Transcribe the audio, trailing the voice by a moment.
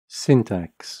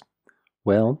Syntax.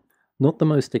 Well, not the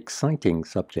most exciting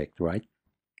subject, right?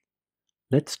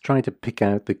 Let's try to pick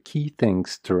out the key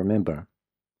things to remember.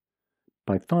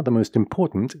 By far the most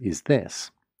important is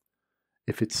this.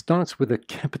 If it starts with a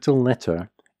capital letter,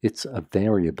 it's a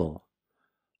variable.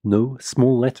 No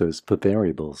small letters for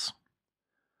variables.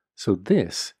 So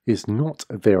this is not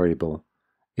a variable.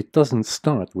 It doesn't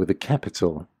start with a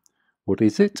capital. What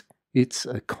is it? It's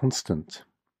a constant.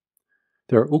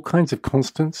 There are all kinds of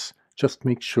constants. Just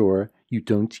make sure you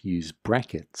don't use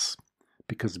brackets,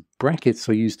 because brackets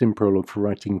are used in Prolog for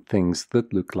writing things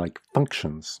that look like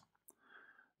functions.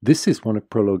 This is one of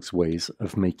Prolog's ways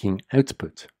of making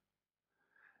output.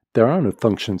 There are no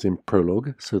functions in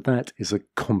Prolog, so that is a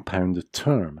compound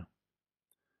term.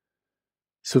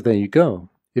 So there you go.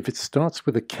 If it starts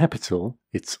with a capital,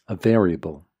 it's a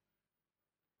variable.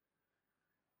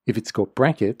 If it's got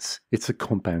brackets, it's a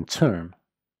compound term.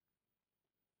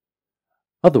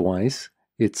 Otherwise,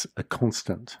 it's a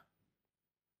constant.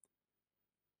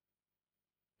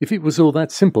 If it was all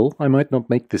that simple, I might not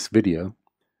make this video.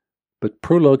 But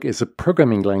Prolog is a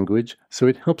programming language, so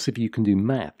it helps if you can do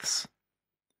maths.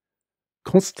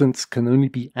 Constants can only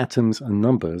be atoms and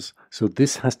numbers, so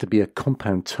this has to be a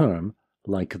compound term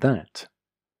like that.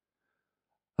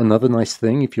 Another nice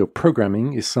thing if you're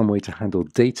programming is some way to handle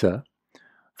data.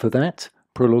 For that,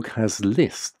 Prolog has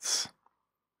lists.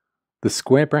 The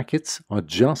square brackets are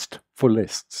just for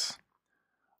lists.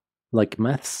 Like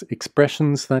maths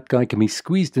expressions, that guy can be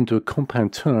squeezed into a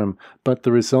compound term, but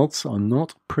the results are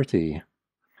not pretty.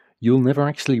 You'll never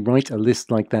actually write a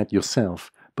list like that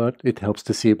yourself, but it helps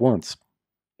to see it once.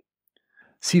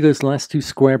 See those last two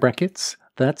square brackets?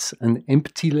 That's an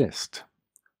empty list.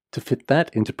 To fit that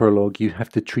into Prolog, you have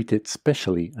to treat it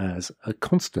specially as a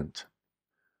constant.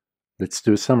 Let's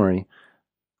do a summary.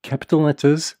 Capital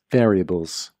letters,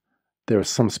 variables. There are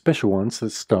some special ones that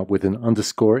start with an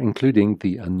underscore, including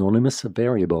the anonymous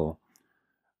variable.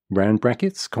 Round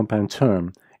brackets, compound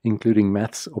term, including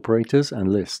maths operators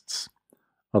and lists.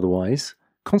 Otherwise,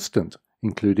 constant,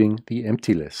 including the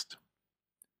empty list.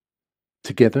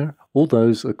 Together, all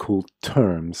those are called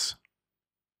terms.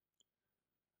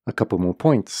 A couple more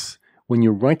points. When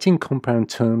you're writing compound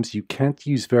terms, you can't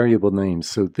use variable names,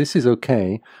 so this is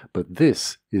okay, but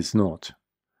this is not.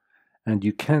 And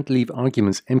you can't leave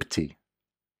arguments empty.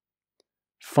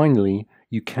 Finally,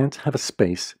 you can't have a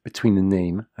space between the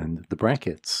name and the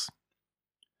brackets.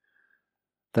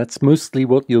 That's mostly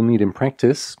what you'll need in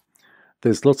practice.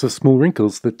 There's lots of small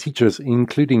wrinkles that teachers,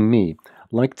 including me,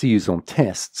 like to use on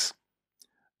tests.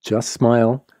 Just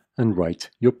smile and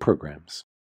write your programs.